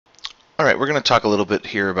Alright, we're going to talk a little bit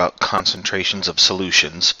here about concentrations of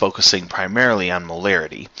solutions, focusing primarily on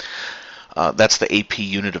molarity. That's the AP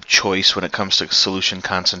unit of choice when it comes to solution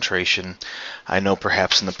concentration. I know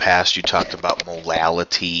perhaps in the past you talked about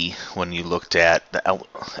molality when you looked at the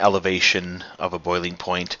elevation of a boiling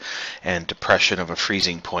point and depression of a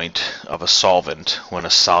freezing point of a solvent when a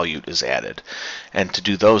solute is added. And to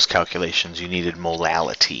do those calculations you needed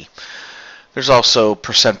molality. There's also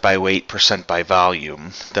percent by weight, percent by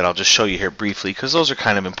volume that I'll just show you here briefly because those are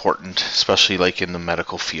kind of important, especially like in the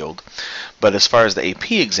medical field. But as far as the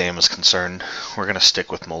AP exam is concerned, we're going to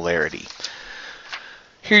stick with molarity.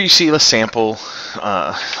 Here you see a sample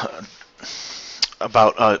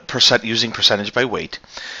about using percentage by weight,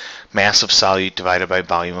 mass of solute divided by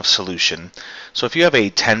volume of solution. So if you have a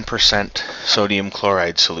 10% sodium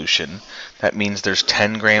chloride solution, that means there's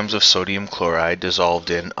 10 grams of sodium chloride dissolved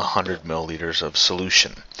in 100 milliliters of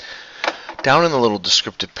solution. Down in the little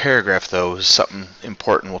descriptive paragraph, though, is something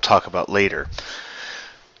important we'll talk about later.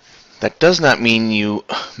 That does not mean you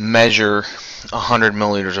measure 100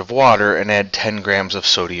 milliliters of water and add 10 grams of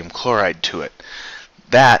sodium chloride to it.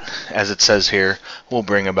 That, as it says here, will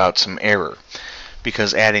bring about some error,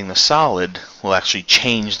 because adding the solid will actually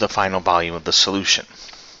change the final volume of the solution.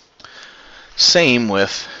 Same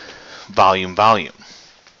with volume.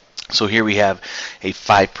 So here we have a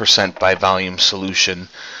 5% by volume solution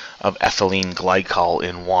of ethylene glycol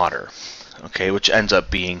in water, okay, which ends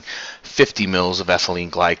up being 50 mils of ethylene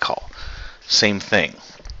glycol. Same thing.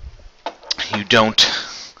 You don't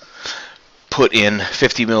put in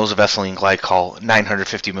 50 mils of ethylene glycol,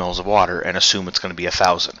 950 mils of water, and assume it's going to be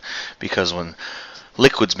 1,000, because when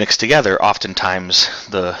liquids mix together, oftentimes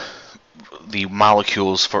the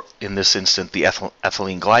molecules, in this instance the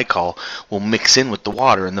ethylene glycol, will mix in with the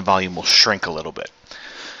water and the volume will shrink a little bit.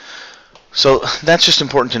 So that's just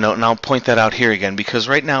important to note, and I'll point that out here again because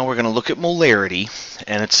right now we're going to look at molarity,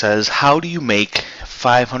 and it says how do you make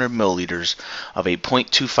 500 milliliters of a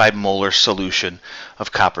 0.25 molar solution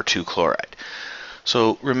of copper 2 chloride.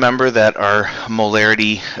 So remember that our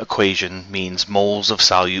molarity equation means moles of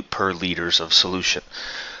solute per liters of solution.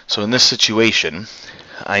 So in this situation,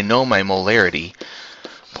 I know my molarity,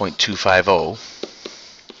 0.250.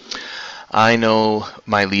 I know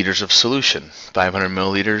my liters of solution, 500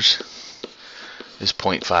 milliliters is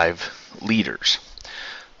 0.5 liters.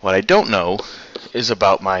 What I don't know is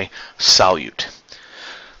about my solute.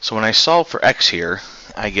 So when I solve for x here,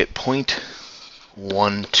 I get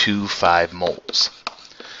 0.125 moles.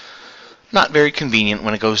 Not very convenient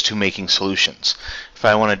when it goes to making solutions. If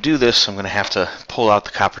I want to do this, I'm going to have to pull out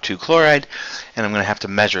the copper 2 chloride, and I'm going to have to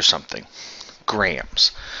measure something,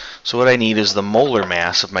 grams. So what I need is the molar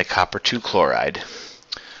mass of my copper 2 chloride.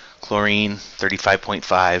 Chlorine,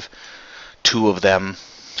 35.5, 2 of them,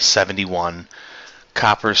 71,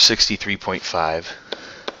 copper, 63.5.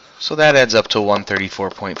 So that adds up to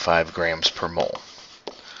 134.5 grams per mole.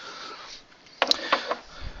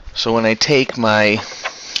 So when I take my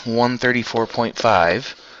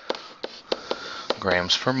 134.5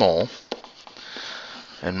 grams per mole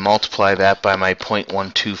and multiply that by my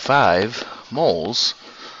 0.125 moles,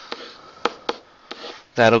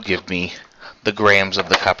 that'll give me the grams of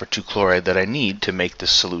the copper 2 chloride that I need to make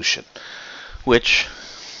this solution, which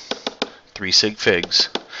 3 sig figs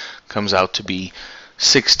comes out to be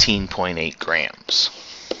 16.8 grams.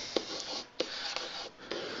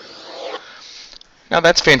 Now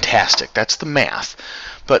that's fantastic, that's the math,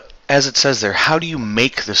 but as it says there, how do you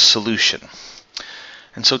make this solution?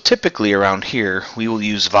 And so typically around here we will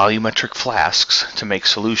use volumetric flasks to make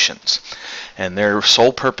solutions, and their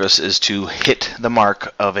sole purpose is to hit the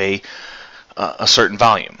mark of a certain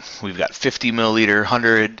volume. We've got 50 milliliter,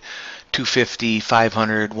 100, 250,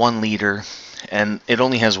 500, 1 liter, and it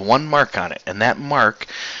only has one mark on it, and that mark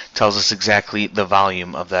tells us exactly the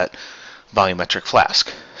volume of that volumetric flask.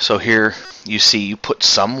 So here you see you put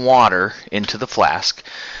some water into the flask,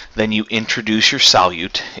 then you introduce your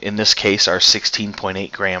solute, in this case our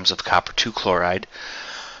 16.8 grams of copper 2 chloride,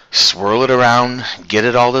 swirl it around, get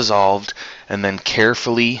it all dissolved, and then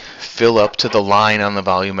carefully fill up to the line on the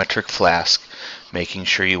volumetric flask, making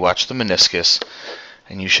sure you watch the meniscus,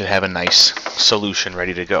 and you should have a nice solution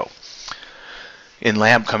ready to go. In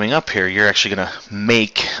lab coming up here, you're actually going to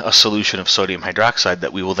make a solution of sodium hydroxide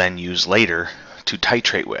that we will then use later to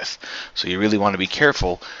titrate with. So you really want to be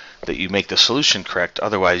careful that you make the solution correct,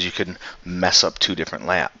 otherwise you can mess up 2 different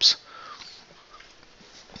labs.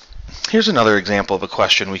 Here's another example of a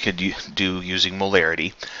question we could do using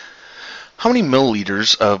molarity. How many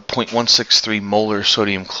milliliters of 0.163 molar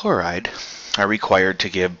sodium chloride are required to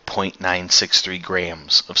give 0.963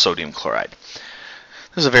 grams of sodium chloride?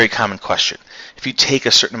 This is a very common question. If you take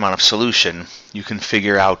a certain amount of solution, you can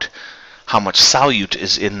figure out how much solute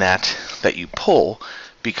is in that you pull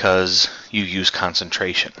because you use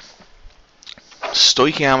concentration.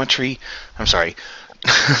 Stoichiometry,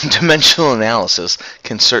 dimensional analysis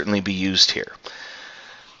can certainly be used here.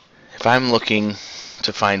 If I'm looking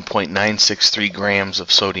to find 0.963 grams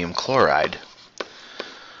of sodium chloride,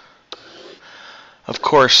 of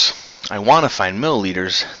course, I want to find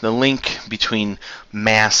milliliters. The link between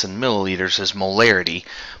mass and milliliters is molarity,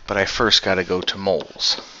 but I first got to go to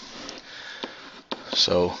moles.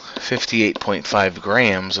 So 58.5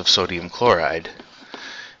 grams of sodium chloride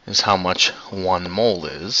is how much 1 mole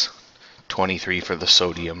is. 23 for the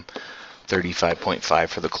sodium, 35.5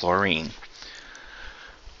 for the chlorine.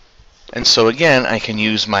 And so again, I can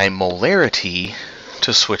use my molarity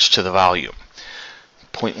to switch to the volume.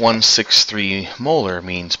 0.163 molar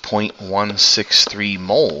means 0.163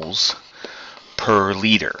 moles per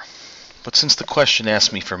liter. But since the question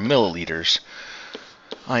asked me for milliliters,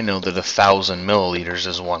 I know that 1,000 milliliters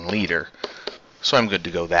is 1 liter, so I'm good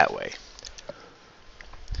to go that way.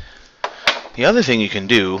 The other thing you can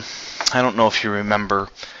do, I don't know if you remember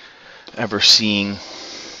ever seeing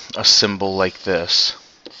a symbol like this.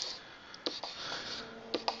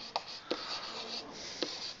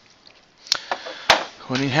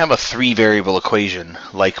 When you have a 3-variable equation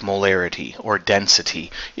like molarity or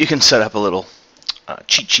density, you can set up a little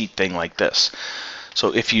cheat sheet thing like this.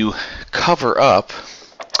 So if you cover up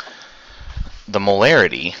the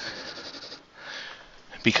molarity,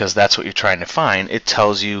 because that's what you're trying to find, it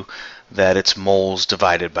tells you that it's moles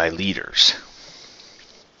divided by liters.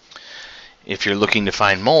 If you're looking to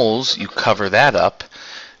find moles, you cover that up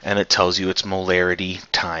and it tells you it's molarity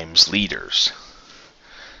times liters.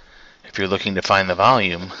 If you're looking to find the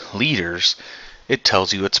volume, liters, it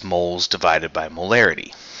tells you it's moles divided by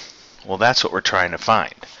molarity. Well, that's what we're trying to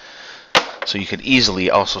find. So you could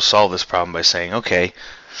easily also solve this problem by saying, okay,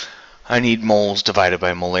 I need moles divided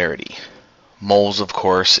by molarity. Moles, of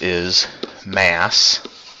course, is mass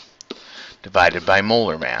divided by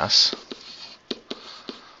molar mass.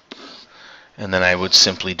 And then I would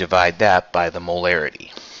simply divide that by the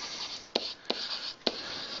molarity.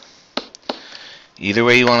 Either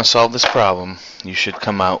way you want to solve this problem, you should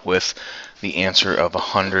come out with the answer of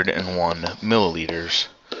 101 milliliters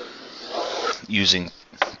using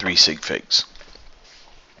 3 sig figs.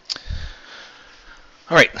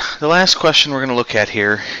 Alright, the last question we're going to look at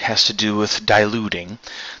here has to do with diluting.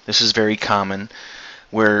 This is very common,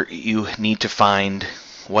 where you need to find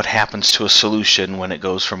what happens to a solution when it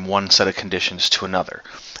goes from one set of conditions to another.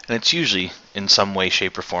 And it's usually in some way,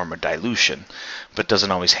 shape, or form a dilution, but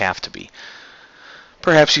doesn't always have to be.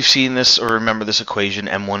 Perhaps you've seen this or remember this equation,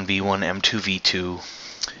 M1V1, M2V2,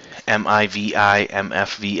 MIVI,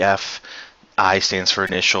 MFVF. I stands for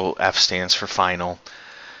initial, F stands for final,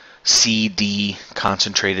 CD,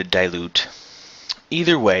 concentrated dilute.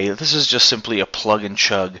 Either way, this is just simply a plug and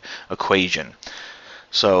chug equation.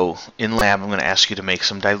 So in lab, I'm going to ask you to make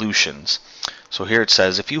some dilutions. So here it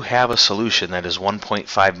says, if you have a solution that is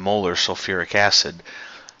 1.5 molar sulfuric acid,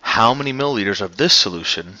 how many milliliters of this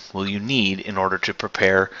solution will you need in order to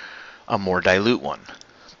prepare a more dilute one,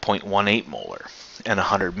 0.18 molar, and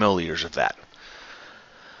 100 milliliters of that?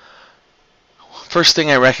 First thing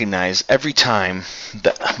I recognize, every time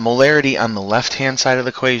the molarity on the left-hand side of the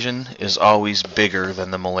equation is always bigger than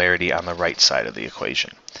the molarity on the right side of the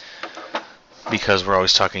equation, because we're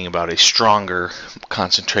always talking about a stronger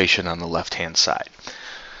concentration on the left-hand side.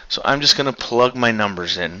 So I'm just going to plug my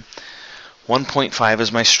numbers in. 1.5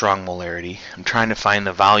 is my strong molarity. I'm trying to find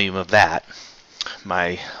the volume of that.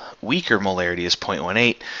 My weaker molarity is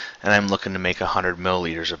 0.18, and I'm looking to make 100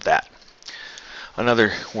 milliliters of that.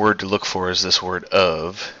 Another word to look for is this word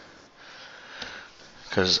of,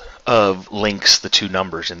 because of links the two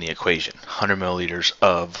numbers in the equation. 100 milliliters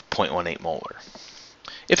of 0.18 molar,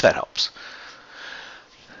 if that helps.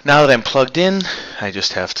 Now that I'm plugged in, I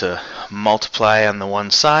just have to multiply on the one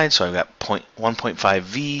side. So I've got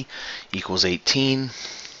 1.5V equals 18.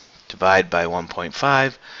 Divide by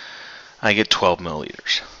 1.5. I get 12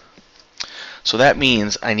 milliliters. So that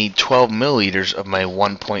means I need 12 milliliters of my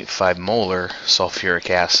 1.5 molar sulfuric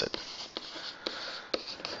acid.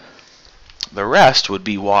 The rest would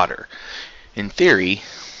be water. In theory,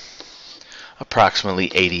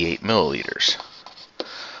 approximately 88 milliliters.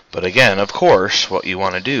 But again, of course, what you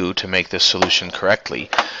want to do to make this solution correctly,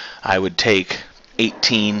 I would take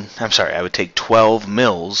 12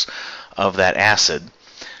 mils of that acid,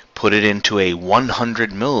 put it into a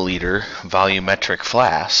 100 milliliter volumetric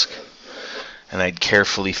flask, and I'd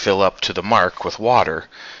carefully fill up to the mark with water,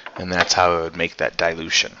 and that's how I would make that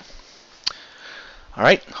dilution. All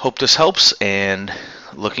right, hope this helps, and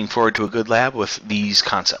looking forward to a good lab with these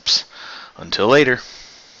concepts. Until later.